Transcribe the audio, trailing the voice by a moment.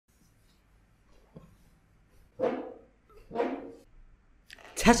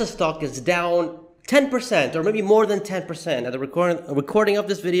Tesla stock is down 10% or maybe more than 10%. At the recording of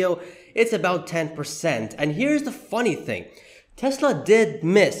this video, it's about 10%. And here's the funny thing. Tesla did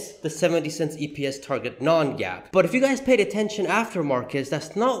miss the 70 cents EPS target non-GAAP. But if you guys paid attention after markets,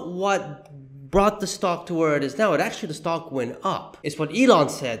 that's not what brought the stock to where it is now. Actually, the stock went up. It's what Elon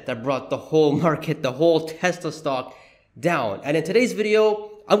said that brought the whole market, the whole Tesla stock down. And in today's video,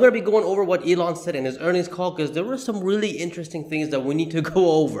 I'm going to be going over what Elon said in his earnings call because there were some really interesting things that we need to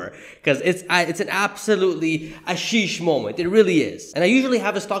go over because it's an absolutely a sheesh moment. It really is. And I usually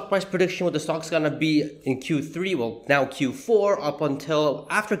have a stock price prediction what the stock's going to be in Q3, well now Q4 up until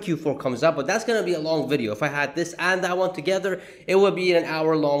after Q4 comes up, but that's going to be a long video. If I had this and that one together, it would be an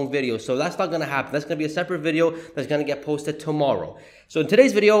hour-long video. So that's not going to happen. That's going to be a separate video that's going to get posted tomorrow. So in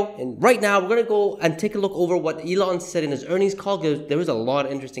today's video, and right now, we're going to go and take a look over what Elon said in his earnings call because there was a lot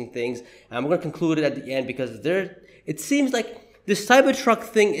of interesting things. And we're going to conclude it at the end because it seems like this Cybertruck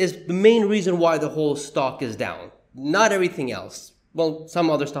thing is the main reason why the whole stock is down. Not everything else. Well, some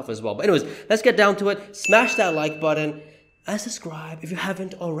other stuff as well. But anyways, let's get down to it. Smash that like button and subscribe if you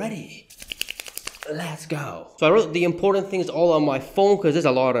haven't already. Let's go. So I wrote the important things all on my phone because there's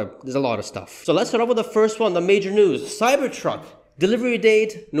a lot of stuff. So let's start off with the first one, the major news. Cybertruck. Delivery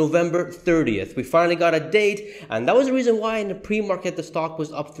date, November 30th. We finally got a date, and that was the reason why in the pre-market the stock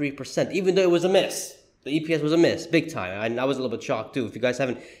was up 3%, even though it was a miss. The EPS was a miss, big time, and I was a little bit shocked too. If you guys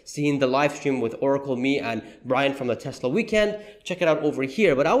haven't seen the live stream with Oracle, me, and Brian from the Tesla Weekend, check it out over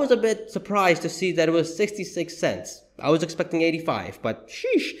here. But I was a bit surprised to see that it was 66 cents. I was expecting 85, but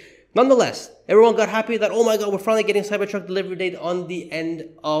sheesh. Nonetheless, everyone got happy that, oh my god, we're finally getting Cybertruck delivery date on the end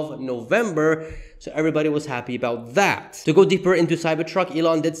of November. So everybody was happy about that. To go deeper into Cybertruck,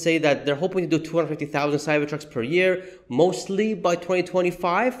 Elon did say that they're hoping to do 250,000 Cybertrucks per year, mostly by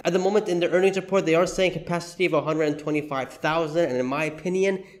 2025. At the moment in their earnings report, they are saying capacity of 125,000. And in my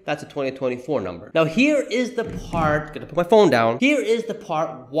opinion, that's a 2024 number. Now here is the part, gonna put my phone down. Here is the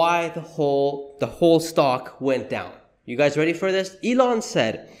part why the whole stock went down. You guys ready for this? Elon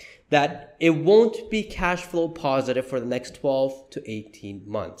said that it won't be cash flow positive for the next 12 to 18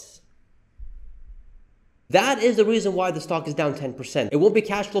 months. That is the reason why the stock is down 10%. It won't be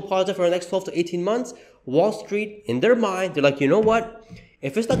cash flow positive for the next 12 to 18 months. Wall Street, in their mind, they're like, you know what?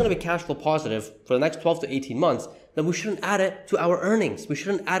 If it's not going to be cash flow positive for the next 12 to 18 months, then we shouldn't add it to our earnings. We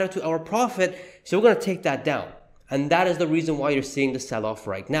shouldn't add it to our profit. So we're going to take that down. And that is the reason why you're seeing the sell-off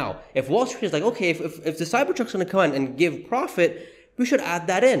right now. If Wall Street is like, okay, if the Cybertruck's going to come in and give profit, we should add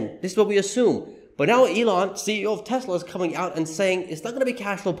that in. This is what we assume. But now Elon, CEO of Tesla, is coming out and saying it's not going to be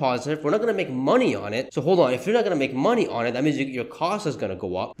cash flow positive. We're not going to make money on it. So hold on. If you're not going to make money on it, that means your cost is going to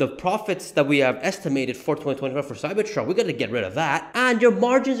go up. The profits that we have estimated for 2025 for Cybertruck, we got to get rid of that. And your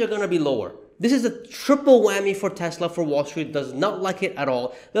margins are going to be lower. This is a triple whammy for Tesla, for Wall Street. Does not like it at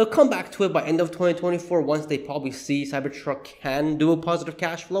all. They'll come back to it by end of 2024 once they probably see Cybertruck can do a positive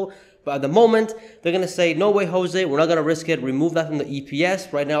cash flow. But at the moment, they're going to say, no way, Jose, we're not going to risk it. Remove that from the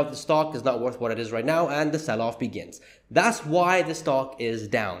EPS. Right now, the stock is not worth what it is right now, and the sell-off begins. That's why the stock is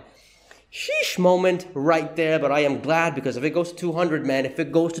down. Sheesh moment right there, but I am glad because if it goes to 200, man, if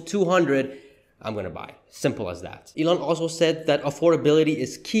it goes to 200, I'm going to buy. Simple as that. Elon also said that affordability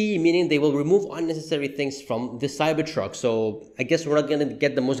is key, meaning they will remove unnecessary things from the Cybertruck. So I guess we're not going to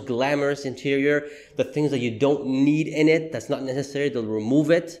get the most glamorous interior, the things that you don't need in it, that's not necessary, they'll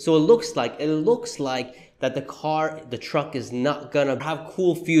remove it. So it looks like that the truck is not going to have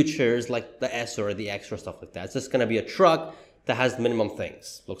cool features like the S or the X or stuff like that. It's just going to be a truck that has minimum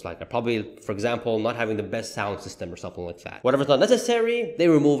things, looks like. Probably, for example, not having the best sound system or something like that. Whatever's not necessary, they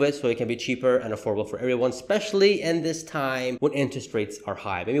remove it so it can be cheaper and affordable for everyone, especially in this time when interest rates are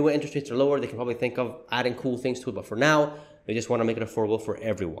high. Maybe when interest rates are lower, they can probably think of adding cool things to it, but for now, they just want to make it affordable for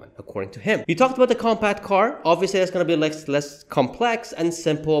everyone, according to him. He talked about the compact car. Obviously, that's going to be less complex and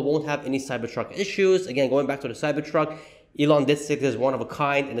simple, won't have any Cybertruck issues. Again, going back to the Cybertruck, Elon did say this is one of a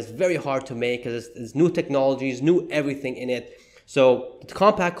kind and it's very hard to make because it's new technologies, new everything in it. So the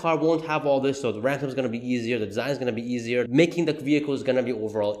compact car won't have all this, so the ramp is going to be easier, the design is going to be easier, making the vehicle is going to be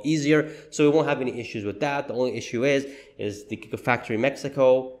overall easier, so we won't have any issues with that. The only issue is the Gigafactory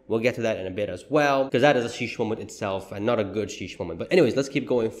Mexico. We'll get to that in a bit as well, because that is a sheesh moment itself and not a good sheesh moment. But anyways, let's keep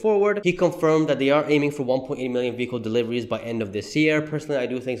going forward. He confirmed that they are aiming for 1.8 million vehicle deliveries by end of this year. Personally, I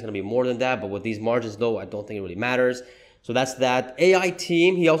do think it's going to be more than that, but with these margins though, I don't think it really matters. So that's that. AI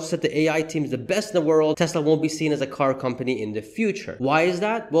team, he also said the AI team is the best in the world. Tesla won't be seen as a car company in the future. Why is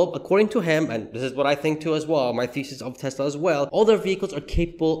that? Well, according to him, and this is what I think too as well, my thesis of Tesla as well, all their vehicles are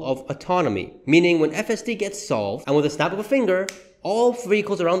capable of autonomy. Meaning when FSD gets solved, and with a snap of a finger, All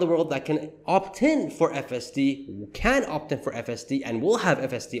vehicles around the world that can opt in for FSD can opt in for FSD and will have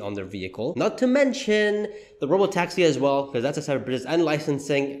FSD on their vehicle. Not to mention the robotaxi as well, because that's a separate business, and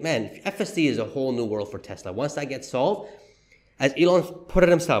licensing. Man, FSD is a whole new world for Tesla. Once that gets solved, as Elon put it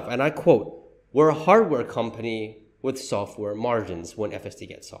himself, and I quote, "We're a hardware company with software margins when FSD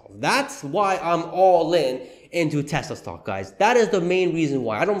gets solved." That's why I'm all in into Tesla stock, guys. That is the main reason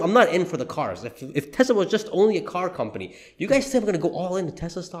why. I'm not in for the cars. If Tesla was just only a car company, you guys think I'm gonna go all into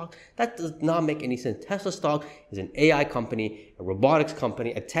Tesla stock? That does not make any sense. Tesla stock is an AI company, a robotics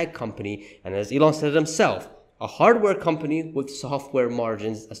company, a tech company, and as Elon said it himself, a hardware company with software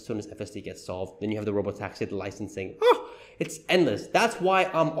margins as soon as FSD gets solved. Then you have the robotaxi, the licensing. Oh, it's endless. That's why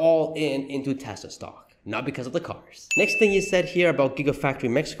I'm all in into Tesla stock. Not because of the cars. Next thing you said here about Gigafactory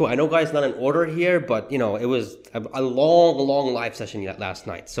Mexico. I know, guys, not in order here, but you know, it was a long live session last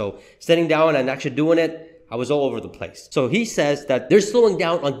night. So sitting down and actually doing it, I was all over the place. So he says that they're slowing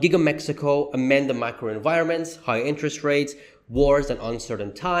down on Giga Mexico amid the macro environments, high interest rates, wars, and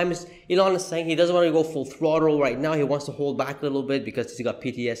uncertain times. Elon is saying he doesn't want to go full throttle right now. He wants to hold back a little bit because he got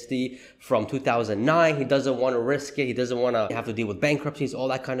PTSD from 2009. He doesn't want to risk it. He doesn't want to have to deal with bankruptcies, all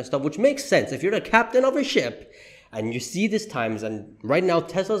that kind of stuff, which makes sense. If you're the captain of a ship and you see these times, and right now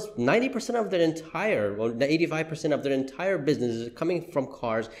Tesla's 90% of their entire, or 85% of their entire business is coming from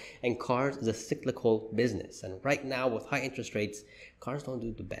cars, and cars is a cyclical business. And right now with high interest rates, cars don't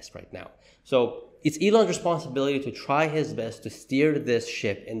do the best right now. So it's Elon's responsibility to try his best to steer this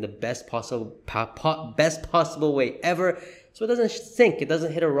ship in the best possible way ever, so it doesn't sink, it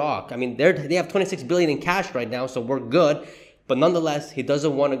doesn't hit a rock. I mean, they have 26 billion in cash right now, so we're good. But nonetheless, he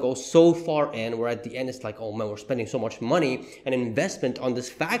doesn't want to go so far in where at the end it's like, oh man, we're spending so much money and investment on this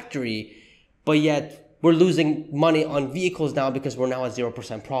factory, but yet we're losing money on vehicles now because we're now at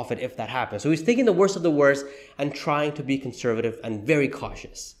 0% profit if that happens. So he's taking the worst of the worst and trying to be conservative and very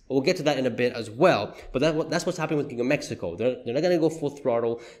cautious. We'll get to that in a bit as well. But that's what's happening with Giga Mexico. They're not going to go full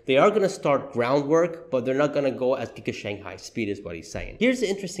throttle. They are going to start groundwork, but they're not going to go as Giga Shanghai speed is what he's saying. Here's the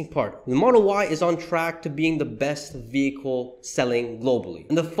interesting part. The Model Y is on track to being the best vehicle selling globally.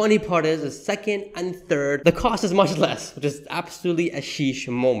 And the funny part is the second and third, the cost is much less, which is absolutely a sheesh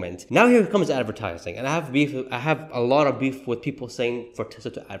moment. Now here comes advertising. And I have a lot of beef with people saying for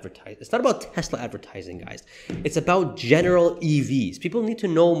Tesla to advertise. It's not about Tesla advertising, guys. It's about general EVs. People need to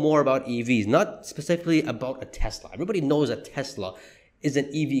know more about EVs, not specifically about a Tesla. Everybody knows that Tesla is an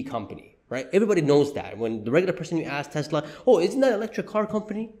EV company, right? Everybody knows that. When the regular person you ask Tesla, oh, isn't that an electric car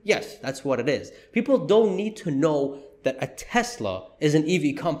company? Yes, that's what it is. People don't need to know that a Tesla is an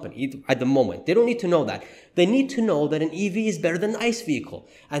EV company at the moment. They don't need to know that. They need to know that an EV is better than an ICE vehicle.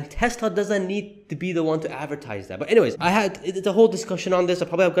 And Tesla doesn't need to be the one to advertise that. But anyways, it's a whole discussion on this. I'm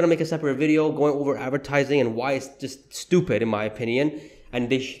probably going to make a separate video going over advertising and why it's just stupid in my opinion. And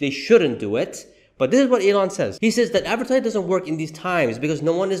they shouldn't do it. But this is what Elon says. He says that advertising doesn't work in these times because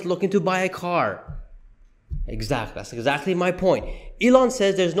no one is looking to buy a car. Exactly. That's exactly my point. Elon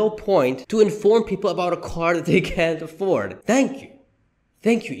says there's no point to inform people about a car that they can't afford. Thank you.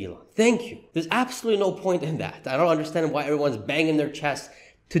 Thank you, Elon. Thank you. There's absolutely no point in that. I don't understand why everyone's banging their chest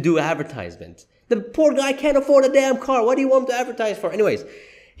to do advertisement. The poor guy can't afford a damn car. What do you want him to advertise for? Anyways,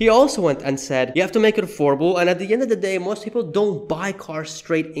 he also went and said, you have to make it affordable. And at the end of the day, most people don't buy cars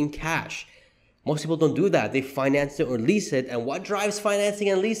straight in cash. Most people don't do that. They finance it or lease it. And what drives financing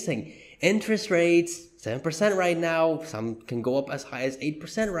and leasing? Interest rates, 7% right now. Some can go up as high as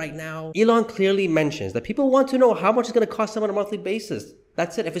 8% right now. Elon clearly mentions that people want to know how much it's going to cost them on a monthly basis.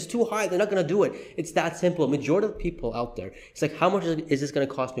 That's it. If it's too high, they're not going to do it. It's that simple. Majority of the people out there, it's like, how much is this going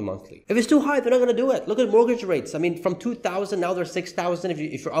to cost me monthly? If it's too high, they're not going to do it. Look at mortgage rates. I mean, from 2,000, now they're 6,000.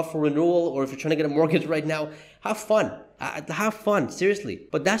 If you're up for renewal or if you're trying to get a mortgage right now, have fun. Have fun, seriously.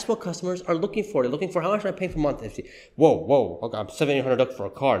 But that's what customers are looking for. They're looking for how much am I paying per month? Whoa, okay, I'm $700 for a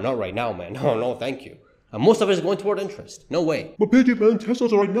car. Not right now, man. No, thank you. And most of it is going toward interest. No way. But Pejjy, man,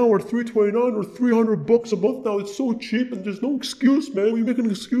 Teslas right now are $329 or $300 a month now. It's so cheap and there's no excuse, man. We're making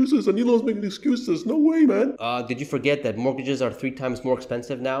excuses and Elon's making excuses. No way, man. Did you forget that mortgages are 3 times more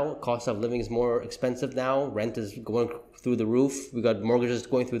expensive now? Cost of living is more expensive now. Rent is going through the roof. We got mortgages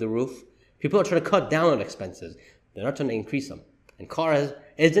going through the roof. People are trying to cut down on expenses. They're not trying to increase them. And cars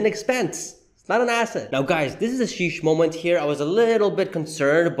is an expense. It's not an asset. Now guys, this is a sheesh moment here. I was a little bit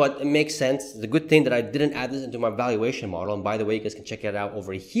concerned, but it makes sense. It's a good thing that I didn't add this into my valuation model. And by the way, you guys can check it out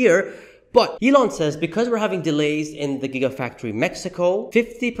over here. But Elon says because we're having delays in the Gigafactory Mexico,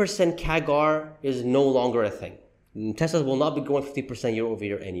 50% CAGR is no longer a thing. Teslas will not be growing 50% year over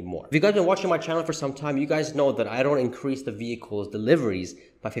year anymore. If you guys have been watching my channel for some time, you guys know that I don't increase the vehicles deliveries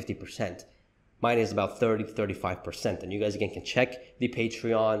by 50%. Mine is about 30 to 35%. And you guys, again, can check the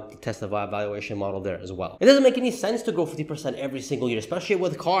Patreon, the Tesla valuation model there as well. It doesn't make any sense to grow 50% every single year, especially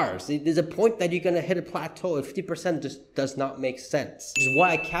with cars. There's a point that you're going to hit a plateau. 50% just does not make sense. Which is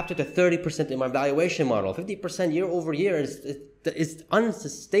why I capped it to 30% in my valuation model. 50% year over year is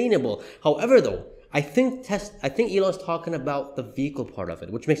unsustainable. However, though, I think Elon's talking about the vehicle part of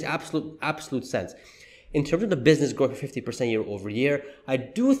it, which makes absolute sense. In terms of the business growing 50% year over year, I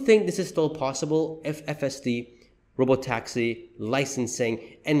do think this is still possible if FSD, robotaxi, licensing,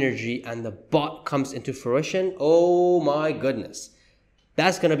 energy, and the bot comes into fruition. Oh my goodness.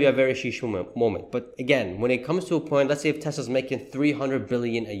 That's going to be a very sheesh moment. But again, when it comes to a point, let's say if Tesla's making $300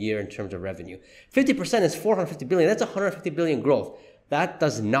 billion a year in terms of revenue, 50% is $450 billion. That's $150 billion growth. That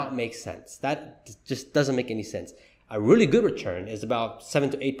does not make sense. That just doesn't make any sense. A really good return is about 7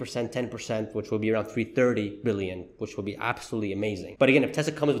 to 8%, 10%, which will be around $330 billion, which will be absolutely amazing. But again, if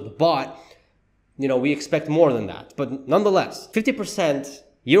Tesla comes with the bot, we expect more than that. But nonetheless, 50%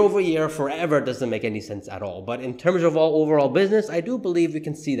 year over year forever doesn't make any sense at all. But in terms of overall business, I do believe we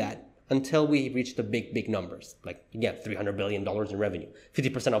can see that until we reach the big numbers. Like, again, $300 billion in revenue.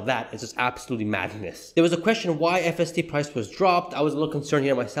 50% of that is just absolutely madness. There was a question why FSD price was dropped. I was a little concerned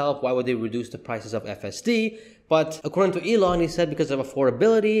here myself. Why would they reduce the prices of FSD? But according to Elon, he said because of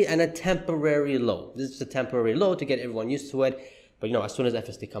affordability and a temporary low. This is a temporary low to get everyone used to it. But as soon as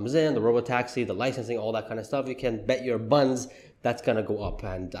FSD comes in, the robotaxi, the licensing, all that kind of stuff, you can bet your buns that's going to go up.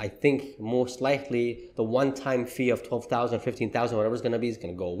 And I think most likely the one-time fee of $12,000, $15,000, whatever it's going to be, is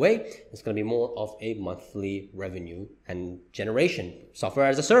going to go away. It's going to be more of a monthly revenue and generation. Software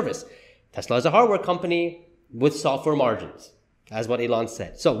as a service. Tesla is a hardware company with software margins. That's what Elon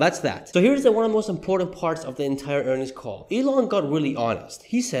said. So that's that. So here's one of the most important parts of the entire earnings call. Elon got really honest.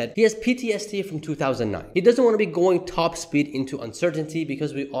 He said he has PTSD from 2009. He doesn't want to be going top speed into uncertainty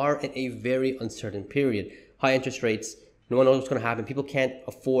because we are in a very uncertain period. High interest rates. No one knows what's going to happen. People can't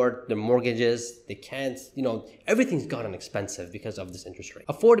afford their mortgages. They can't, everything's gotten expensive because of this interest rate.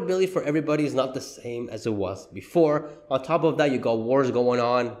 Affordability for everybody is not the same as it was before. On top of that, you got wars going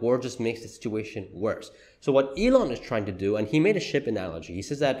on. War just makes the situation worse. So what Elon is trying to do, and he made a ship analogy. He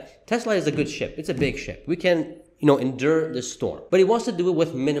says that Tesla is a good ship. It's a big ship. We can, endure the storm. But he wants to do it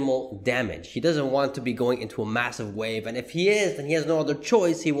with minimal damage. He doesn't want to be going into a massive wave. And if he is, then he has no other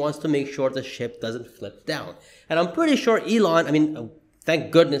choice. He wants to make sure the ship doesn't flip down. And I'm pretty sure Elon,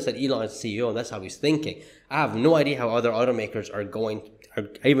 thank goodness that Elon is CEO and that's how he's thinking. I have no idea how other automakers are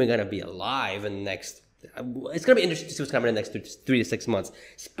even going to be alive in the next. It's going to be interesting to see what's coming in the next 3 to 6 months,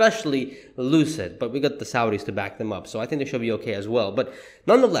 especially Lucid. But we got the Saudis to back them up. So I think they should be okay as well. But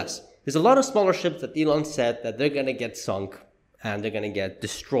nonetheless, there's a lot of smaller ships that Elon said that they're going to get sunk and they're going to get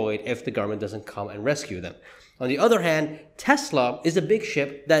destroyed if the government doesn't come and rescue them. On the other hand, Tesla is a big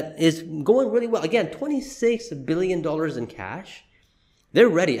ship that is going really well. Again, $26 billion in cash. They're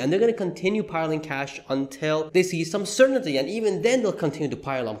ready and they're going to continue piling cash until they see some certainty. And even then they'll continue to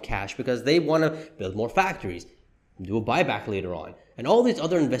pile on cash because they want to build more factories, do a buyback later on, and all these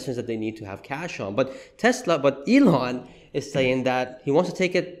other investments that they need to have cash on. But Elon is saying that he wants to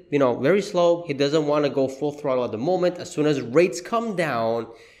take it, very slow. He doesn't want to go full throttle at the moment. As soon as rates come down,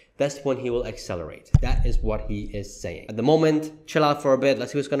 that's when he will accelerate. That is what he is saying. At the moment, chill out for a bit.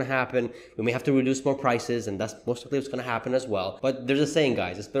 Let's see what's going to happen. We may have to reduce more prices, and that's most likely what's going to happen as well. But there's a saying,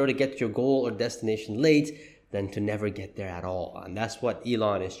 guys, it's better to get to your goal or destination late than to never get there at all. And that's what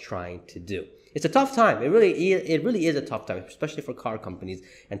Elon is trying to do. It's a tough time. It really is a tough time, especially for car companies.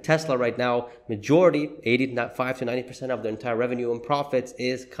 And Tesla right now, majority, 85 to 90% of their entire revenue and profits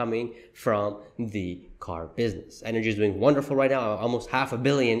is coming from the car business. Energy is doing wonderful right now, almost $500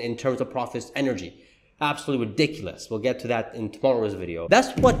 million in terms of profits, energy. Absolutely ridiculous. We'll get to that in tomorrow's video.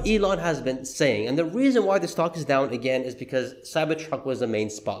 That's what Elon has been saying. And the reason why the stock is down again is because Cybertruck was the main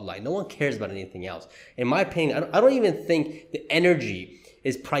spotlight. No one cares about anything else. In my opinion, I don't even think the energy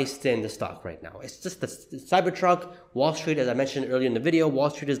is priced in the stock right now. It's just the Cybertruck. Wall Street, as I mentioned earlier in the video,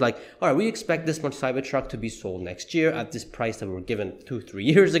 Wall Street is like, all right, we expect this much Cybertruck to be sold next year at this price that we were given 2-3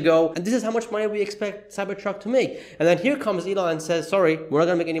 years ago. And this is how much money we expect Cybertruck to make. And then here comes Elon and says, sorry, we're not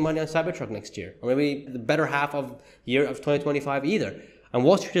going to make any money on Cybertruck next year. Or maybe the better half of year of 2025 either. And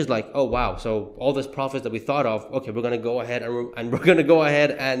Wall Street is like, oh, wow. So all this profits that we thought of, okay, we're going to go ahead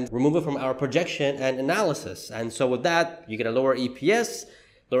and remove it from our projection and analysis. And so with that, you get a lower EPS,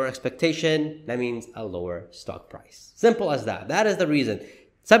 lower expectation. That means a lower stock price. Simple as that. That is the reason.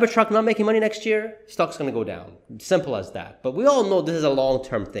 Cybertruck not making money next year, stock's going to go down. Simple as that. But we all know this is a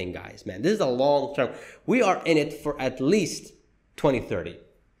long-term thing, guys, man. This is a long-term. We are in it for at least 2030,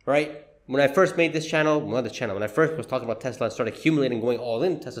 right? when I first made this channel, when I first was talking about Tesla and started accumulating, going all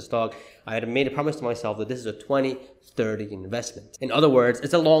in Tesla stock, I had made a promise to myself that this is a 20-30 investment. In other words,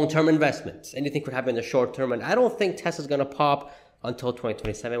 it's a long-term investment. Anything could happen in the short term, and I don't think Tesla's gonna pop until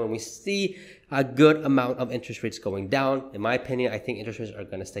 2027 when we see a good amount of interest rates going down. In my opinion, I think interest rates are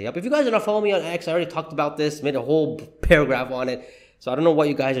gonna stay up. If you guys are not following me on X, I already talked about this, made a whole paragraph on it. So I don't know what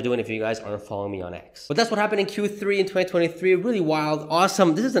you guys are doing if you guys aren't following me on X. But that's what happened in Q3 in 2023. Really wild,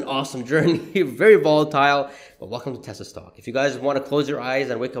 awesome. This is an awesome journey, very volatile, but welcome to Tesla stock. If you guys want to close your eyes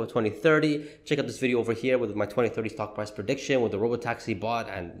and wake up with 2030, check out this video over here with my 2030 stock price prediction with the robotaxi bot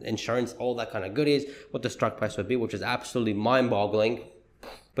and insurance, all that kind of goodies, what the stock price would be, which is absolutely mind-boggling.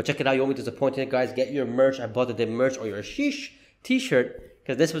 But check it out, you won't be disappointed, guys. Get your merch. I bought the day merch or your Sheesh t-shirt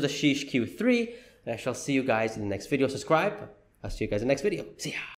because this was a Sheesh Q3. And I shall see you guys in the next video. Subscribe. I'll see you guys in the next video. See ya.